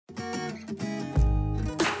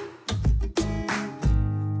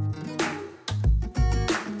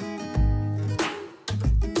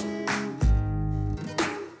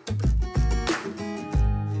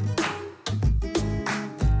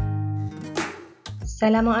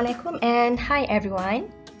Assalamualaikum and hi everyone.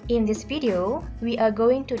 In this video, we are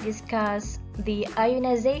going to discuss the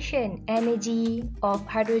ionization energy of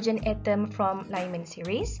hydrogen atom from Lyman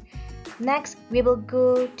series. Next, we will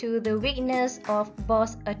go to the weakness of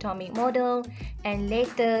Bohr's atomic model, and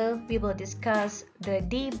later we will discuss the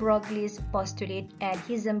de Broglie's postulate and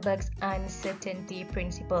Heisenberg's uncertainty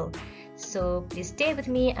principle. So please stay with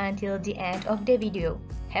me until the end of the video.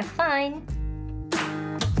 Have fun!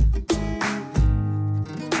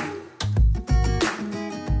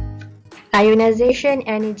 Ionization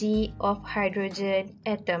energy of hydrogen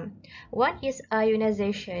atom. What is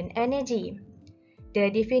ionization energy? The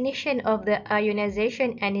definition of the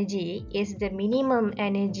ionization energy is the minimum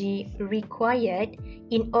energy required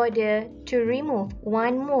in order to remove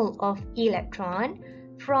 1 mole of electron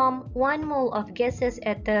from 1 mole of gaseous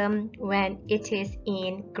atom when it is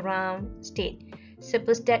in ground state.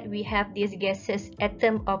 Suppose that we have this gaseous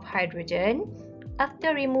atom of hydrogen.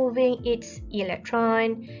 After removing its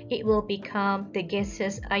electron, it will become the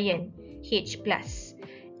gaseous ion, H+.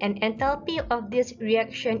 And enthalpy of this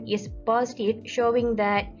reaction is positive, showing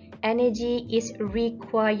that energy is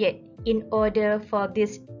required in order for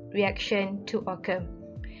this reaction to occur.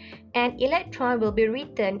 An electron will be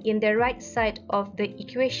written in the right side of the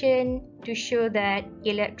equation to show that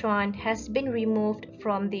electron has been removed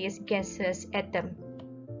from this gaseous atom.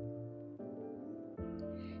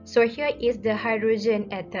 So here is the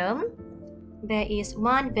hydrogen atom. There is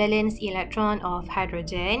one valence electron of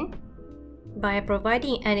hydrogen. By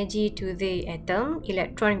providing energy to the atom,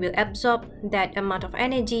 electron will absorb that amount of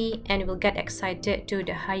energy and will get excited to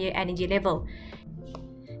the higher energy level.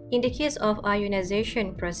 In the case of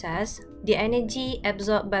ionization process, the energy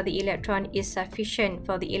absorbed by the electron is sufficient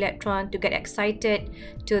for the electron to get excited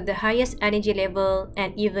to the highest energy level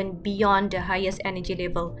and even beyond the highest energy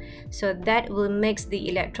level. So that will make the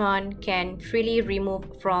electron can freely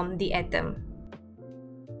remove from the atom.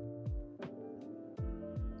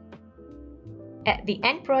 At the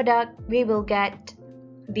end product, we will get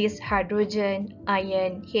this hydrogen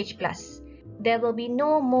ion H+. There will be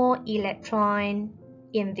no more electron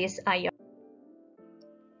in this ion.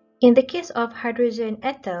 In the case of hydrogen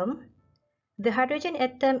atom, the hydrogen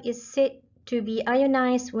atom is said to be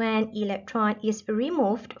ionized when electron is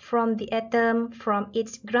removed from the atom from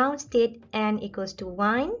its ground state n equals to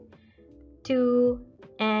 1 to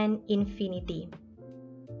n infinity.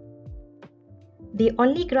 The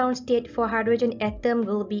only ground state for hydrogen atom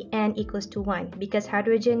will be n equals to 1 because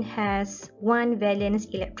hydrogen has one valence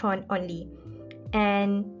electron only.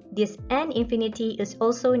 And this n infinity is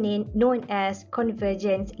also known as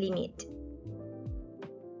convergence limit.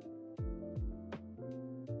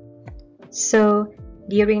 So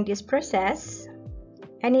during this process,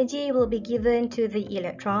 energy will be given to the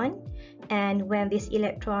electron, and when this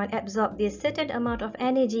electron absorbs this certain amount of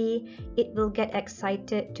energy, it will get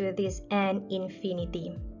excited to this n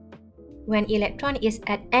infinity. When electron is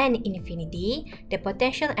at n infinity, the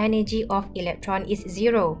potential energy of electron is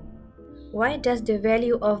 0. Why does the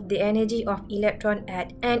value of the energy of electron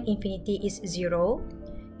at n infinity is 0?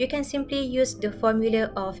 You can simply use the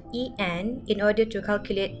formula of En in order to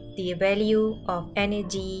calculate the value of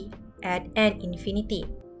energy at n infinity.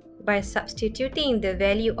 By substituting the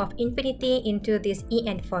value of infinity into this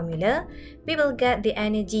En formula, we will get the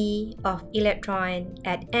energy of electron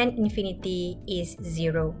at n infinity is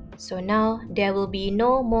 0. So now there will be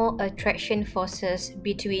no more attraction forces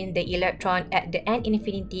between the electron at the n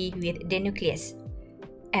infinity with the nucleus.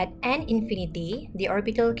 At n infinity, the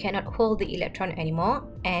orbital cannot hold the electron anymore,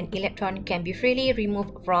 and electron can be freely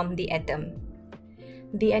removed from the atom.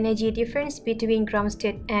 The energy difference between ground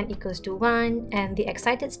state n equals to 1 and the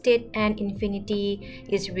excited state n infinity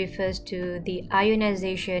is refers to the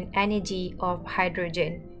ionization energy of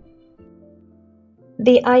hydrogen.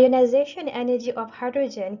 The ionization energy of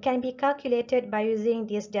hydrogen can be calculated by using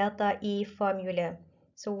this delta E formula.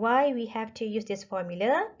 So why we have to use this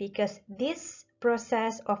formula? Because this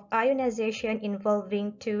process of ionization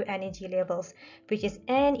involving two energy levels, which is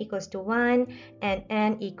n equals to 1 and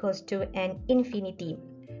n equals to n infinity.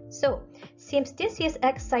 So, since this is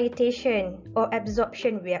excitation or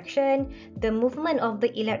absorption reaction, the movement of the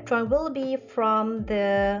electron will be from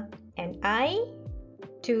the Ni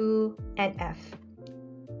to Nf.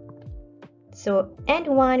 So,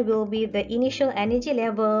 N1 will be the initial energy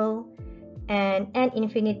level and N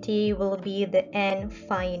infinity will be the N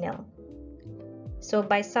final. So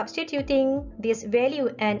by substituting this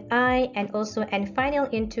value Ni and also N final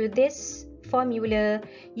into this formula,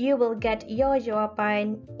 you will get your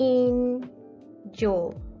jawaban in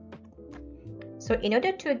joule. So in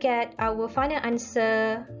order to get our final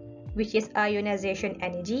answer which is ionization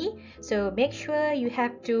energy. So make sure you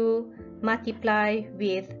have to multiply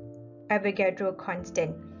with Avogadro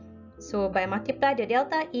constant. So by multiply the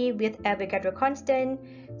delta E with Avogadro constant,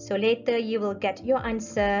 so later you will get your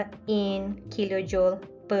answer in kilojoule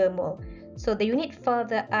per mole. So the unit for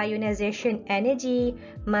the ionization energy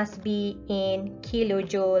must be in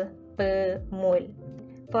kilojoule per mole.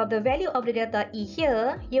 For the value of the delta E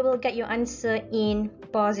here, you will get your answer in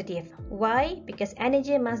positive. Why? Because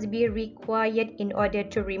energy must be required in order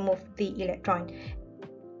to remove the electron.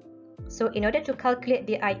 So in order to calculate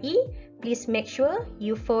the IE, please make sure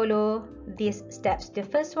you follow these steps. The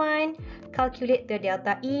first one, calculate the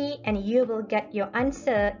delta E and you will get your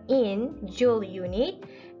answer in joule unit.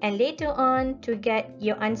 And later on, to get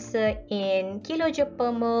your answer in kilojoule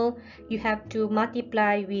per mole, you have to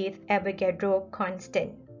multiply with Avogadro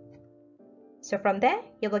constant. So from there,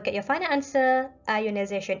 you will get your final answer,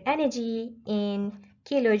 ionization energy in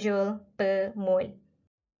kilojoule per mole.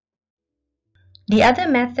 The other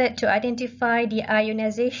method to identify the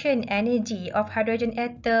ionization energy of hydrogen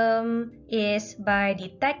atom is by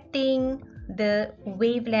detecting the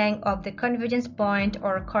wavelength of the convergence point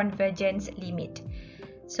or convergence limit.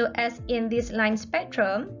 So as in this line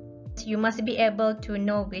spectrum, you must be able to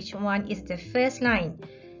know which one is the first line.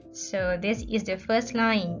 So this is the first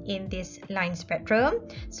line in this line spectrum.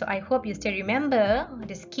 So I hope you still remember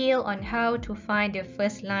the skill on how to find the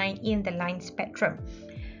first line in the line spectrum.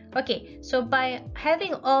 Okay, so by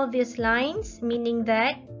having all these lines, meaning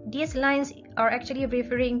that these lines are actually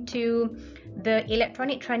referring to the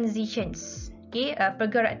electronic transitions, okay,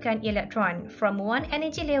 pergerakan electron from one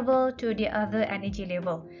energy level to the other energy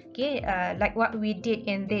level, okay, like what we did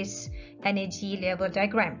in this energy level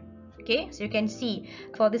diagram. Okay, so you can see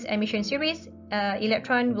for this emission series,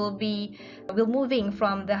 electron will moving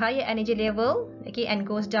from the higher energy level, okay, and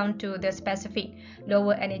goes down to the specific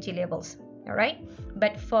lower energy levels. Alright,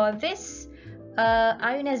 but for this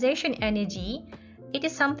ionization energy, it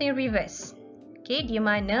is something reverse. Okay, di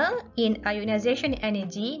mana in ionization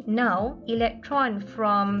energy, now electron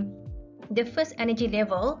from the first energy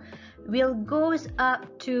level will goes up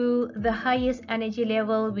to the highest energy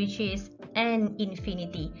level, which is N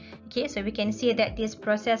infinity. Okay, so we can see that this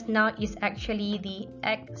process now is actually the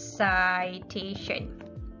excitation.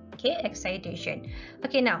 Okay, excitation.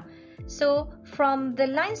 Okay, now, so from the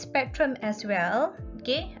line spectrum as well,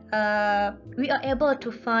 okay, we are able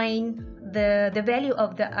to find the value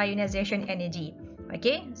of the ionization energy.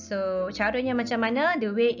 Okay, so caranya macam mana?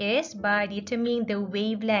 The way is by determining the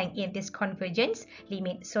wavelength in this convergence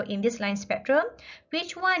limit. So in this line spectrum,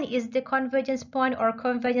 which one is the convergence point or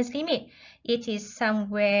convergence limit? It is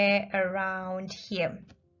somewhere around here.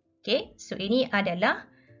 Okay, so ini adalah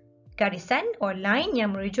garisan or line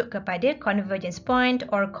yang merujuk kepada convergence point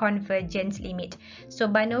or convergence limit. So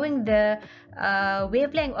by knowing the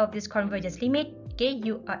wavelength of this convergence limit, okay,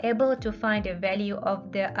 you are able to find the value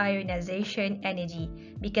of the ionization energy.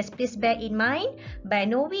 Because please bear in mind, by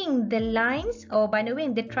knowing the lines or by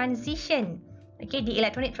knowing the transition, okay, the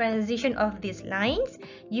electronic transition of these lines,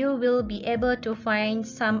 you will be able to find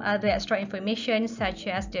some other extra information such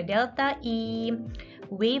as the delta E,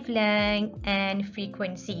 wavelength and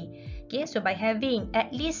frequency. Okay, so by having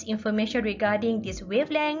at least information regarding this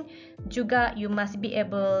wavelength, juga you must be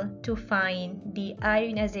able to find the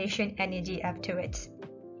ionization energy afterwards.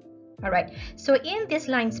 Alright, so in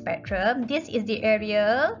this line spectrum, this is the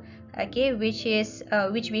area, okay, which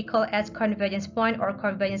we call as convergence point or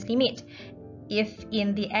convergence limit. If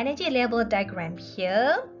in the energy level diagram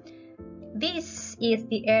here, this is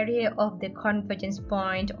the area of the convergence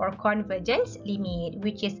point or convergence limit,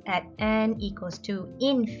 which is at n equals to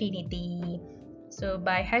infinity. So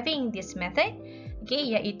by having this method,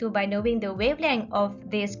 okay, iaitu by knowing the wavelength of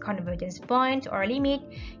this convergence point or limit,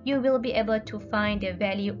 you will be able to find the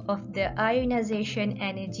value of the ionization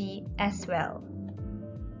energy as well.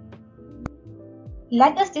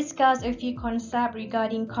 Let us discuss a few concepts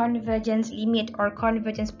regarding convergence limit or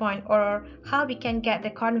convergence point, or how we can get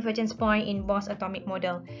the convergence point in Bohr's atomic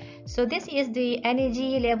model. So this is the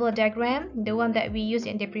energy level diagram, the one that we used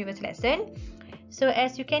in the previous lesson. So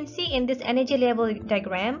as you can see in this energy level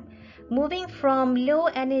diagram, moving from low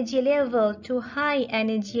energy level to high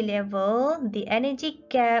energy level, the energy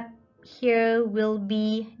gap here will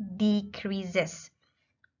be decreases.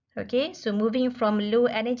 Okay, so moving from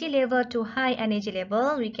low energy level to high energy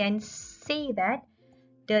level, we can say that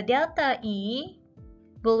the delta E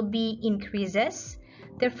will be increases,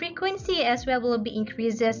 the frequency as well will be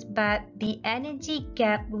increases, but the energy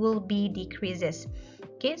gap will be decreases.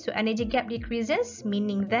 Okay, so energy gap decreases,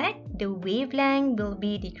 meaning that the wavelength will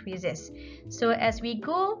be decreases. So as we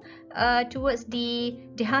go towards the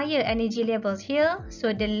higher energy levels here,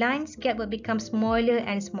 so the lines gap will become smaller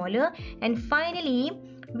and smaller, and finally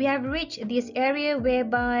we have reached this area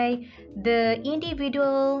whereby the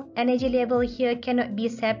individual energy level here cannot be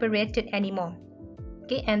separated anymore.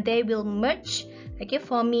 Okay, and they will merge, okay,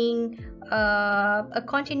 forming a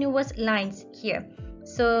continuous lines here.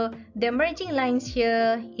 So the merging lines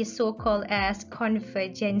here is so called as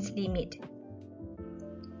convergence limit.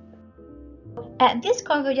 At this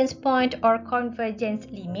convergence point or convergence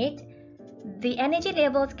limit, the energy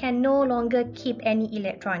levels can no longer keep any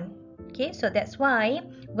electron. Okay, so that's why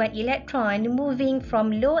when electron moving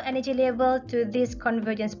from low energy level to this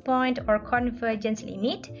convergence point or convergence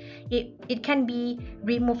limit, it can be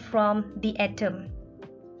removed from the atom.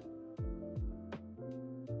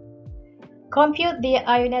 Compute the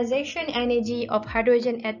ionization energy of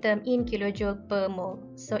hydrogen atom in kilojoule per mole.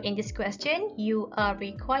 So in this question, you are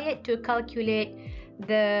required to calculate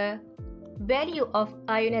the value of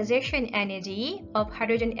ionization energy of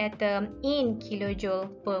hydrogen atom in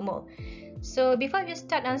kilojoule per mole. So before you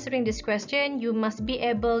start answering this question, you must be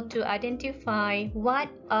able to identify what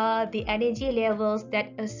are the energy levels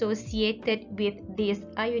that associated with this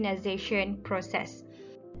ionization process.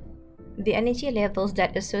 The energy levels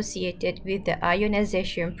that associated with the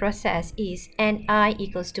ionization process is Ni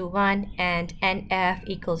equals to 1 and Nf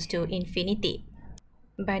equals to infinity.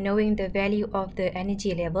 By knowing the value of the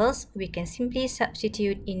energy levels, we can simply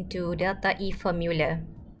substitute into delta E formula.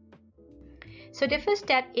 So the first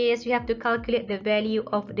step is we have to calculate the value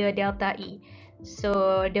of the delta E.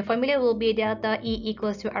 So the formula will be delta E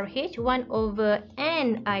equals to RH 1 over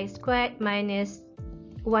Ni squared minus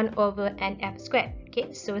 1 over Nf squared.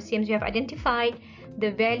 Okay, so since we have identified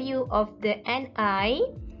the value of the Ni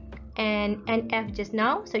and Nf just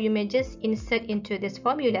now, so you may just insert into this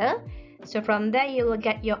formula. So from there you will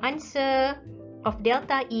get your answer of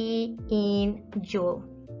delta E in joule.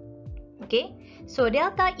 Okay, so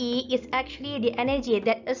delta E is actually the energy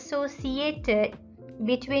that associated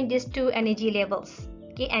between these two energy levels.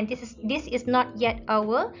 Okay, and this is not yet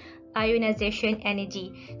our ionization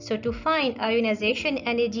energy. So to find ionization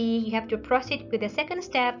energy, you have to proceed with the second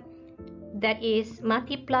step, that is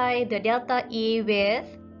multiply the delta E with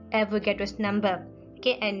Avogadro's number.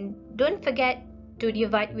 Okay, and don't forget to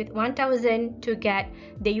divide with 1000 to get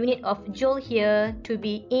the unit of joule here to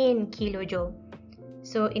be in kilojoule.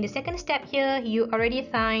 So in the second step here, you already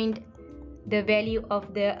find the value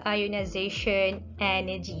of the ionization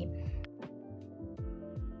energy.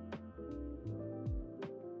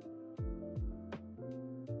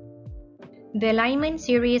 The Lyman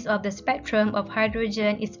series of the spectrum of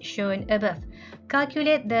hydrogen is shown above.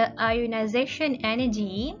 Calculate the ionization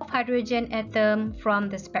energy of hydrogen atom from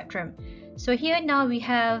the spectrum. So here now we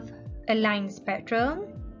have a line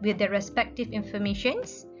spectrum with the respective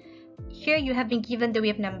informations. Here you have been given the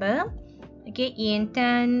wave number, okay, in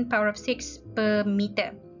 10 power of 6 per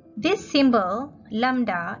meter. This symbol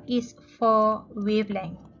lambda is for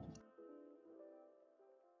wavelength.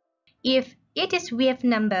 If it is wave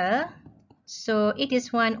number, so it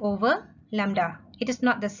is 1 over lambda. It is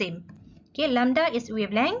not the same. Okay, lambda is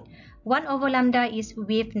wavelength, 1 over lambda is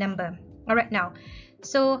wave number. Alright, now,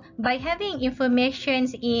 so by having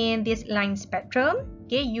informations in this line spectrum,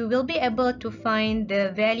 okay, you will be able to find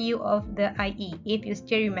the value of the IE. If you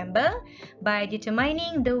still remember, by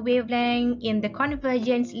determining the wavelength in the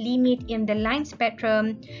convergence limit in the line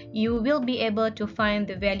spectrum, you will be able to find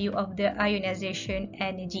the value of the ionization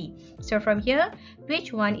energy. So from here,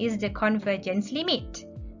 which one is the convergence limit?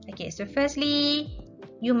 Okay, so firstly,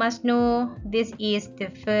 you must know this is the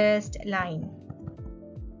first line.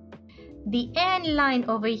 The end line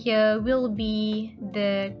over here will be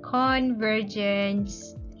the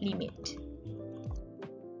convergence limit.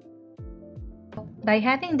 By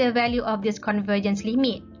having the value of this convergence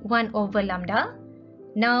limit 1 over lambda,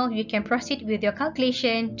 now you can proceed with your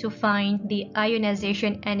calculation to find the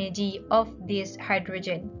ionization energy of this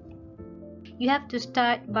hydrogen. You have to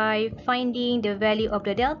start by finding the value of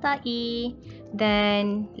the delta E,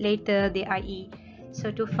 then later the IE.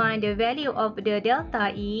 So to find the value of the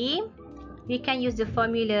delta E, we can use the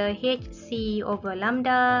formula Hc over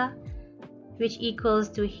lambda, which equals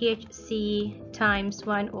to Hc times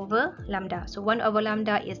 1 over lambda. So 1 over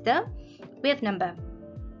lambda is the wave number.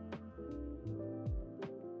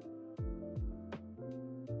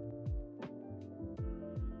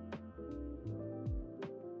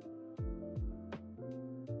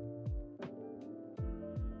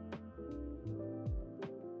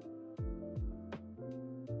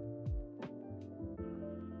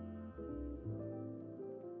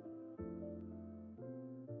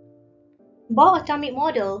 Bohr atomic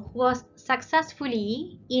model was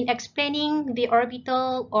successfully in explaining the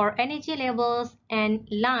orbital or energy levels and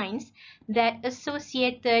lines that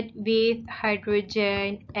associated with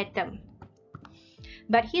hydrogen atom.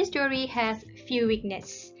 But his theory has few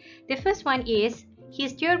weaknesses. The first one is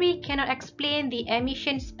his theory cannot explain the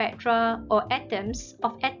emission spectra or atoms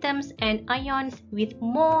and ions with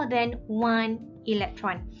more than one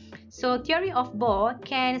electron. So theory of Bohr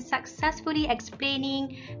can successfully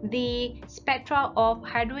explaining the spectra of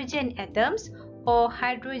hydrogen atoms or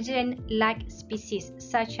hydrogen-like species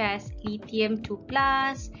such as lithium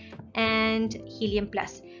 2+ and helium+,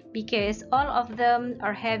 because all of them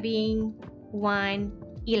are having one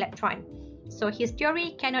electron. So his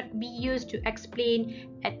theory cannot be used to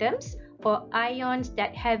explain atoms or ions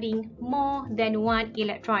that having more than one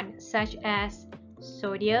electron, such as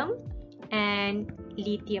sodium and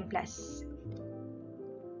lithium+.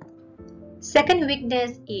 Second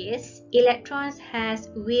weakness is electrons has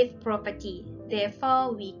wave property.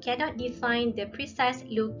 Therefore, we cannot define the precise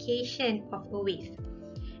location of a wave.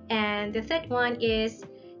 And the third one is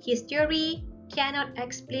his theory cannot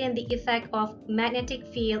explain the effect of magnetic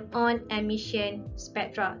field on emission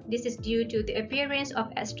spectra. This is due to the appearance of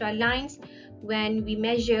extra lines when we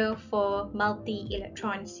measure for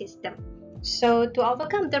multi-electron system. So to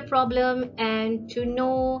overcome the problem and to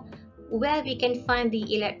know where we can find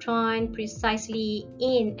the electron precisely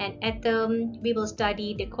in an atom, we will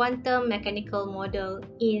study the quantum mechanical model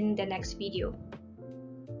in the next video.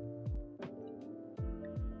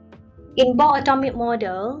 In Bohr atomic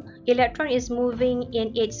model, electron is moving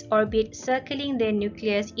in its orbit circling the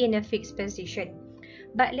nucleus in a fixed position.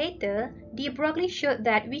 But later, de Broglie showed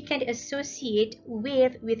that we can associate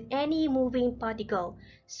wave with any moving particle.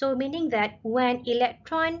 So meaning that when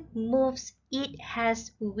electron moves, it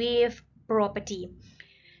has wave property.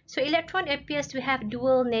 So electron appears to have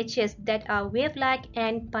dual natures that are wave-like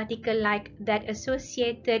and particle-like that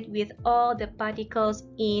associated with all the particles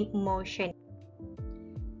in motion.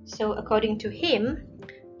 So according to him,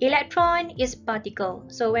 electron is particle.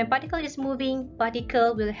 So when particle is moving,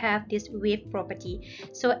 particle will have this wave property.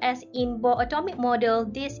 So as in Bohr atomic model,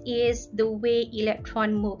 this is the way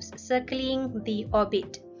electron moves, circling the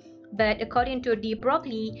orbit. But according to de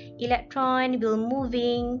Broglie, electron will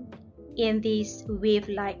moving in these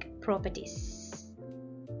wave-like properties.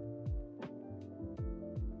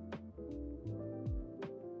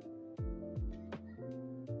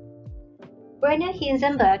 Werner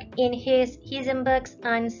Heisenberg, in his Heisenberg's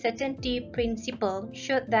uncertainty principle,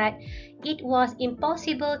 showed that it was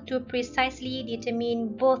impossible to precisely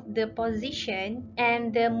determine both the position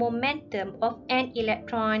and the momentum of an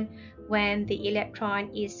electron when the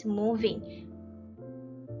electron is moving.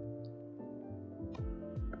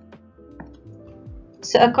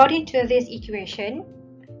 So according to this equation,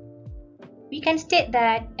 we can state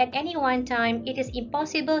that at any one time, it is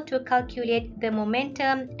impossible to calculate the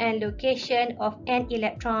momentum and location of an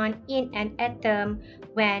electron in an atom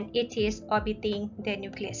when it is orbiting the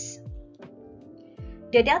nucleus.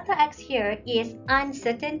 The delta x here is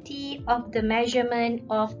uncertainty of the measurement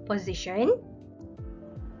of position.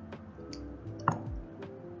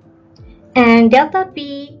 And delta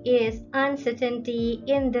p is uncertainty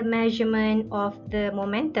in the measurement of the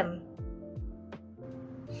momentum.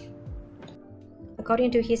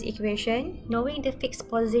 According to his equation, knowing the fixed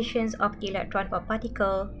positions of electron or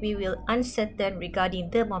particle, we will uncertain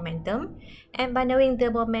regarding the momentum. And by knowing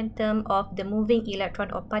the momentum of the moving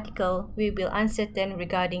electron or particle, we will uncertain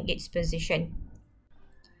regarding its position.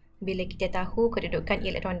 Bila kita tahu kedudukan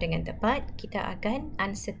elektron dengan tepat, kita akan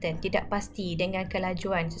uncertain, tidak pasti dengan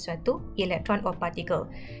kelajuan sesuatu elektron or particle.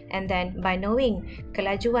 And then by knowing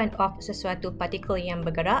kelajuan of sesuatu partikel yang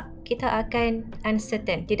bergerak, kita akan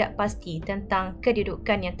uncertain, tidak pasti tentang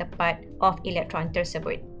kedudukan yang tepat of elektron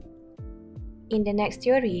tersebut. In the next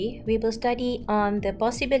theory, we will study on the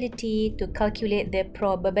possibility to calculate the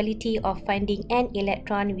probability of finding an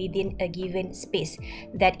electron within a given space,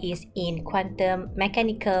 that is in quantum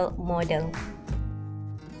mechanical model.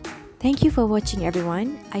 Thank you for watching,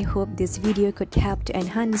 everyone. I hope this video could help to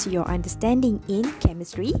enhance your understanding in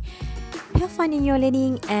chemistry. Have fun in your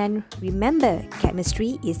learning and remember,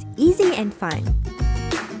 chemistry is easy and fun.